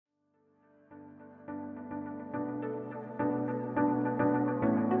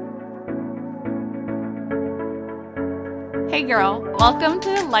Hey girl, welcome to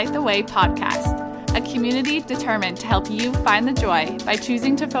the Light the Way podcast, a community determined to help you find the joy by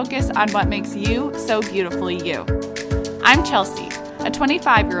choosing to focus on what makes you so beautifully you. I'm Chelsea, a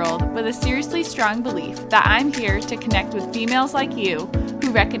 25-year-old with a seriously strong belief that I'm here to connect with females like you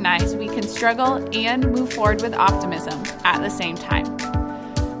who recognize we can struggle and move forward with optimism at the same time.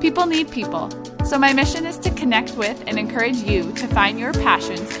 People need people, so my mission is to connect with and encourage you to find your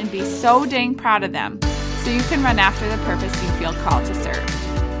passions and be so dang proud of them so you can run after the purpose you feel called to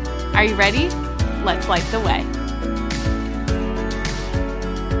serve. Are you ready? Let's light the way.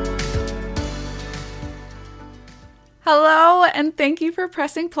 Hello, and thank you for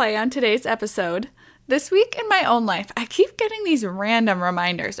pressing play on today's episode. This week in my own life, I keep getting these random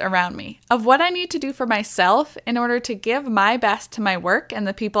reminders around me of what I need to do for myself in order to give my best to my work and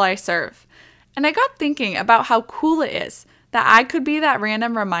the people I serve. And I got thinking about how cool it is that I could be that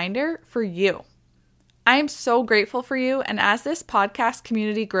random reminder for you. I am so grateful for you, and as this podcast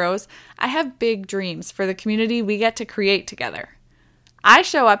community grows, I have big dreams for the community we get to create together. I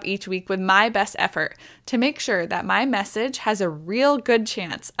show up each week with my best effort to make sure that my message has a real good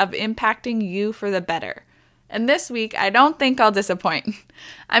chance of impacting you for the better. And this week, I don't think I'll disappoint.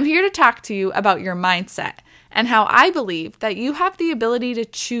 I'm here to talk to you about your mindset and how I believe that you have the ability to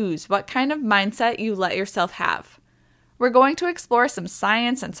choose what kind of mindset you let yourself have. We're going to explore some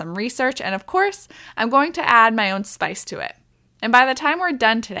science and some research, and of course, I'm going to add my own spice to it. And by the time we're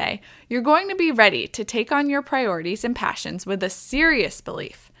done today, you're going to be ready to take on your priorities and passions with a serious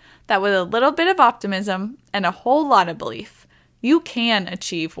belief that with a little bit of optimism and a whole lot of belief, you can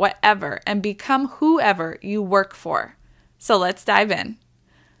achieve whatever and become whoever you work for. So let's dive in.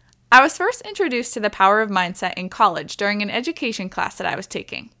 I was first introduced to the power of mindset in college during an education class that I was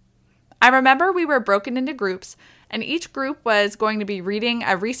taking. I remember we were broken into groups, and each group was going to be reading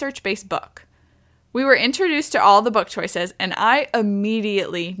a research-based book. We were introduced to all the book choices, and I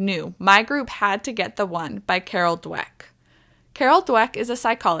immediately knew my group had to get the one by Carol Dweck. Carol Dweck is a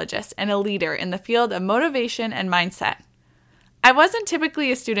psychologist and a leader in the field of motivation and mindset. I wasn't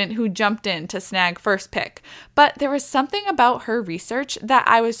typically a student who jumped in to snag first pick, but there was something about her research that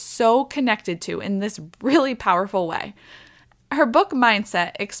I was so connected to in this really powerful way. Her book,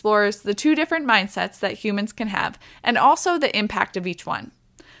 Mindset, explores the two different mindsets that humans can have and also the impact of each one.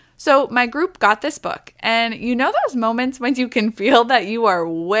 So my group got this book, and you know those moments when you can feel that you are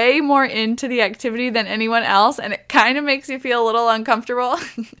way more into the activity than anyone else and it kind of makes you feel a little uncomfortable?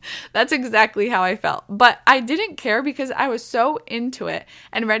 That's exactly how I felt, but I didn't care because I was so into it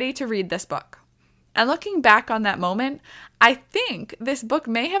and ready to read this book. And looking back on that moment, I think this book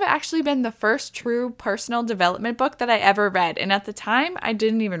may have actually been the first true personal development book that I ever read, and at the time, I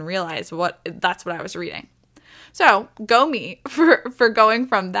didn't even realize that's what I was reading. So, go me for going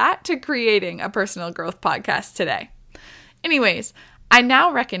from that to creating a personal growth podcast today. Anyways, I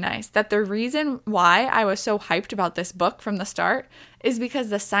now recognize that the reason why I was so hyped about this book from the start is because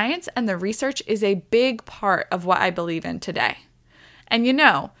the science and the research is a big part of what I believe in today. And you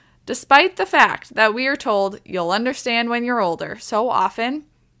know, despite the fact that we are told you'll understand when you're older so often,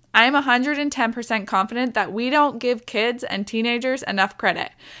 I am 110% confident that we don't give kids and teenagers enough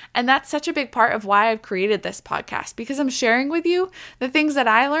credit. And that's such a big part of why I've created this podcast, because I'm sharing with you the things that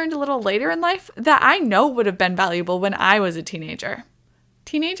I learned a little later in life that I know would have been valuable when I was a teenager.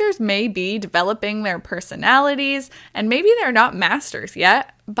 Teenagers may be developing their personalities, and maybe they're not masters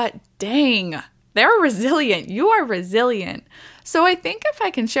yet, but dang, they're resilient. You are resilient. So I think if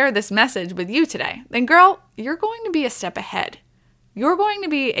I can share this message with you today, then girl, you're going to be a step ahead. You're going to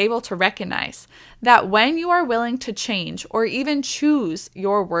be able to recognize that when you are willing to change or even choose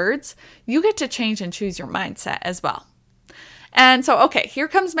your words, you get to change and choose your mindset as well. And so, okay, here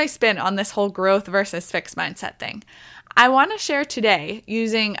comes my spin on this whole growth versus fixed mindset thing. I want to share today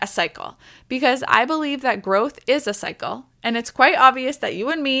using a cycle because I believe that growth is a cycle, and it's quite obvious that you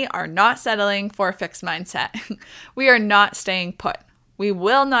and me are not settling for a fixed mindset. We are not staying put. We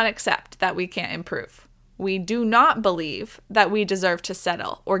will not accept that we can't improve. We do not believe that we deserve to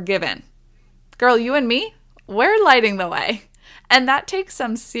settle or give in. Girl, you and me, we're lighting the way, and that takes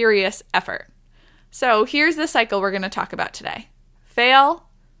some serious effort. So here's the cycle we're going to talk about today. Fail,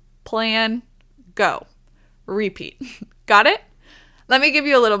 plan, go. Repeat. Got it? Let me give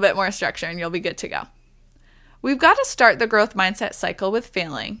you a little bit more structure and you'll be good to go. We've got to start the growth mindset cycle with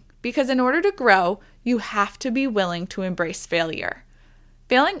failing because in order to grow, you have to be willing to embrace failure.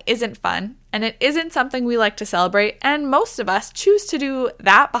 Failing isn't fun and it isn't something we like to celebrate, and most of us choose to do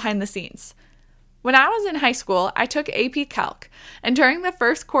that behind the scenes. When I was in high school, I took AP Calc, and during the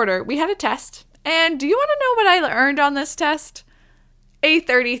first quarter, we had a test. And do you want to know what I earned on this test? A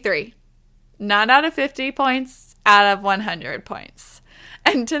 33. Not out of 50 points, out of 100 points.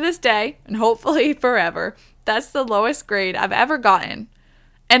 And to this day, and hopefully forever, that's the lowest grade I've ever gotten.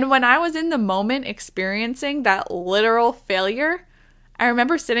 And when I was in the moment experiencing that literal failure, I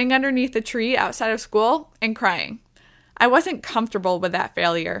remember sitting underneath a tree outside of school and crying. I wasn't comfortable with that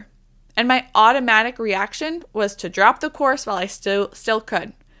failure. And my automatic reaction was to drop the course while I still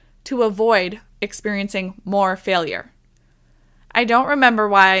could, to avoid experiencing more failure. I don't remember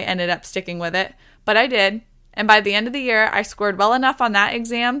why I ended up sticking with it, but I did. And by the end of the year, I scored well enough on that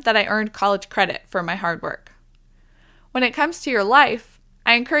exam that I earned college credit for my hard work. When it comes to your life,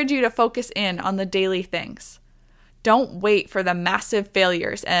 I encourage you to focus in on the daily things. Don't wait for the massive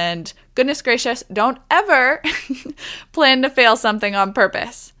failures, and goodness gracious, don't ever plan to fail something on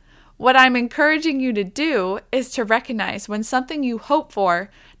purpose. What I'm encouraging you to do is to recognize when something you hope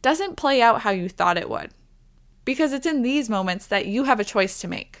for doesn't play out how you thought it would. Because it's in these moments that you have a choice to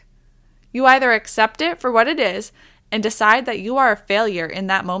make. You either accept it for what it is and decide that you are a failure in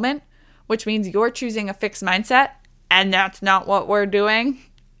that moment, which means you're choosing a fixed mindset, and that's not what we're doing,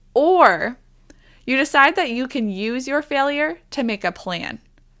 or you decide that you can use your failure to make a plan.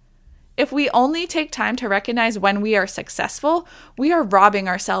 If we only take time to recognize when we are successful, we are robbing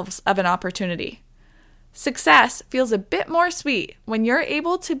ourselves of an opportunity. Success feels a bit more sweet when you're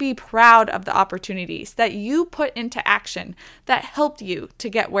able to be proud of the opportunities that you put into action that helped you to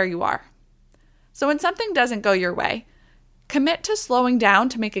get where you are. So when something doesn't go your way, commit to slowing down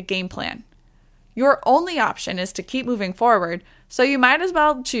to make a game plan. Your only option is to keep moving forward, so you might as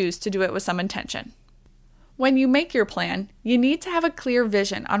well choose to do it with some intention. When you make your plan, you need to have a clear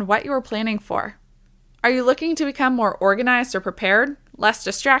vision on what you are planning for. Are you looking to become more organized or prepared, less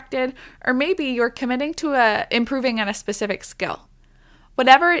distracted, or maybe you're committing to improving on a specific skill?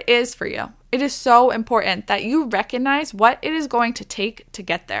 Whatever it is for you, it is so important that you recognize what it is going to take to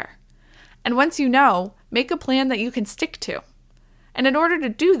get there. And once you know, make a plan that you can stick to. And in order to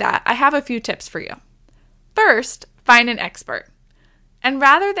do that, I have a few tips for you. First, find an expert. And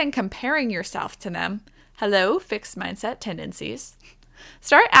rather than comparing yourself to them, hello, fixed mindset tendencies,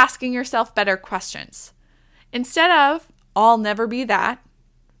 start asking yourself better questions. Instead of, I'll never be that,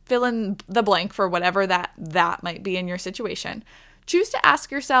 fill in the blank for whatever that might be in your situation. Choose to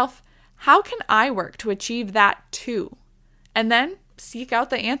ask yourself, how can I work to achieve that too? And then seek out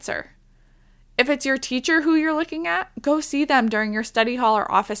the answer. If it's your teacher who you're looking at, go see them during your study hall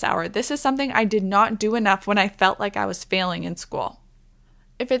or office hour. This is something I did not do enough when I felt like I was failing in school.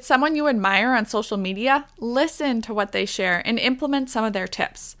 If it's someone you admire on social media, listen to what they share and implement some of their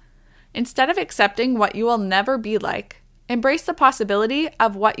tips. Instead of accepting what you will never be like, embrace the possibility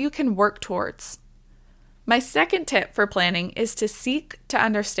of what you can work towards. My second tip for planning is to seek to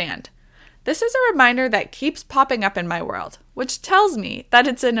understand. This is a reminder that keeps popping up in my world, which tells me that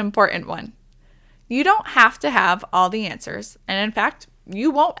it's an important one. You don't have to have all the answers, and in fact,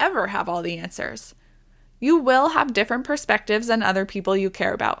 you won't ever have all the answers. You will have different perspectives than other people you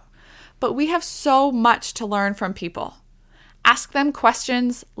care about, but we have so much to learn from people. Ask them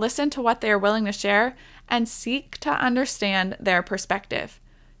questions, listen to what they are willing to share, and seek to understand their perspective.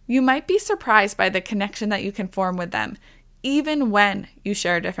 You might be surprised by the connection that you can form with them, even when you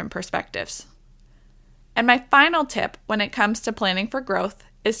share different perspectives. And my final tip when it comes to planning for growth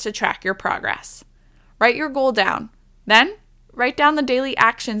is to track your progress. Write your goal down. Then, write down the daily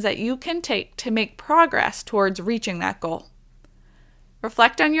actions that you can take to make progress towards reaching that goal.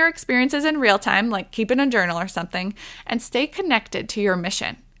 Reflect on your experiences in real time, like keep in a journal or something, and stay connected to your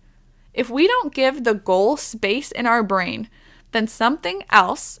mission. If we don't give the goal space in our brain, then something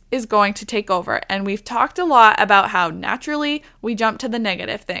else is going to take over. And we've talked a lot about how naturally we jump to the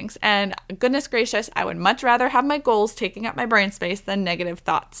negative things. And goodness gracious, I would much rather have my goals taking up my brain space than negative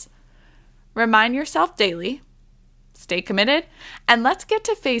thoughts. Remind yourself daily, stay committed, and let's get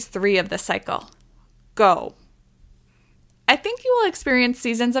to phase 3 of the cycle. Go. I think you will experience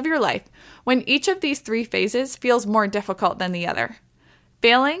seasons of your life when each of these 3 phases feels more difficult than the other.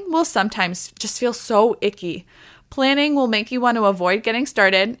 Failing will sometimes just feel so icky. Planning will make you want to avoid getting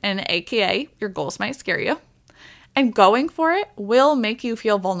started, and aka your goals might scare you. And going for it will make you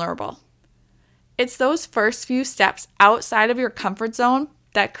feel vulnerable. It's those first few steps outside of your comfort zone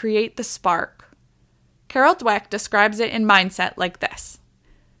that create the spark. Carol Dweck describes it in Mindset like this.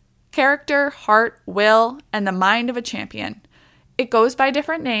 Character, heart, will, and the mind of a champion. It goes by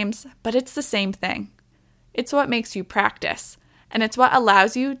different names, but it's the same thing. It's what makes you practice, and it's what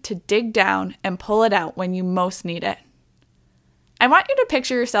allows you to dig down and pull it out when you most need it. I want you to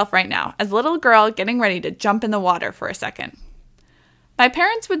picture yourself right now as a little girl getting ready to jump in the water for a second. My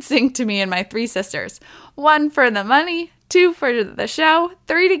parents would sing to me and my 3 sisters, 1 for the money, 2 for the show,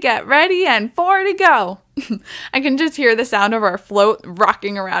 3 to get ready, and 4 to go. I can just hear the sound of our float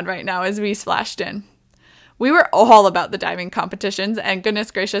rocking around right now as we splashed in. We were all about the diving competitions, and goodness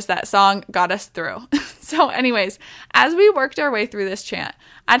gracious, that song got us through. So anyways, as we worked our way through this chant,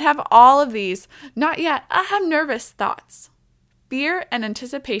 I'd have all of these, not yet, I'm nervous thoughts. Fear and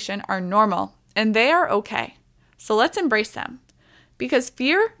anticipation are normal, and they are okay. So let's embrace them. Because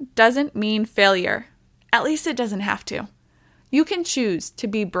fear doesn't mean failure. At least it doesn't have to. You can choose to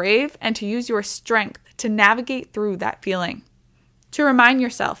be brave and to use your strength to navigate through that feeling. To remind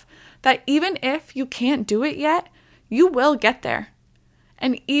yourself that even if you can't do it yet, you will get there.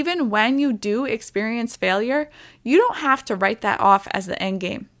 And even when you do experience failure, you don't have to write that off as the end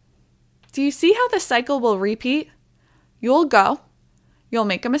game. Do you see how the cycle will repeat? You'll go, you'll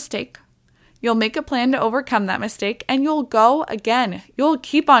make a mistake, you'll make a plan to overcome that mistake, and you'll go again. You'll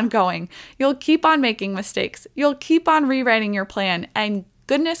keep on going. You'll keep on making mistakes. You'll keep on rewriting your plan, and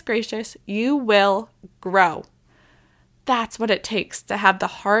goodness gracious, you will grow. That's what it takes to have the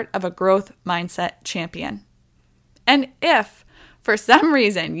heart of a growth mindset champion. And if, for some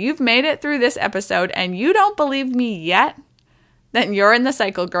reason, you've made it through this episode and you don't believe me yet, then you're in the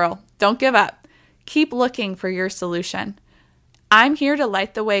cycle, girl. Don't give up. Keep looking for your solution. I'm here to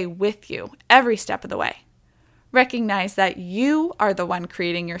light the way with you every step of the way. Recognize that you are the one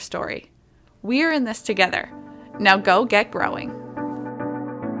creating your story. We're in this together. Now go get growing.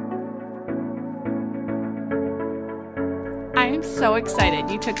 I am so excited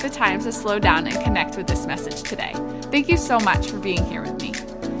you took the time to slow down and connect with this message today. Thank you so much for being here with me.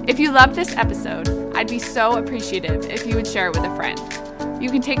 If you loved this episode, I'd be so appreciative if you would share it with a friend. You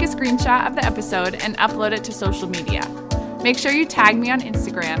can take a screenshot of the episode and upload it to social media. Make sure you tag me on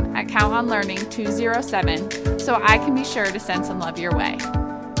Instagram at CountOnLearning207 so I can be sure to send some love your way.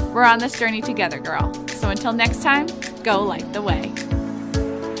 We're on this journey together, girl. So until next time, go light the way.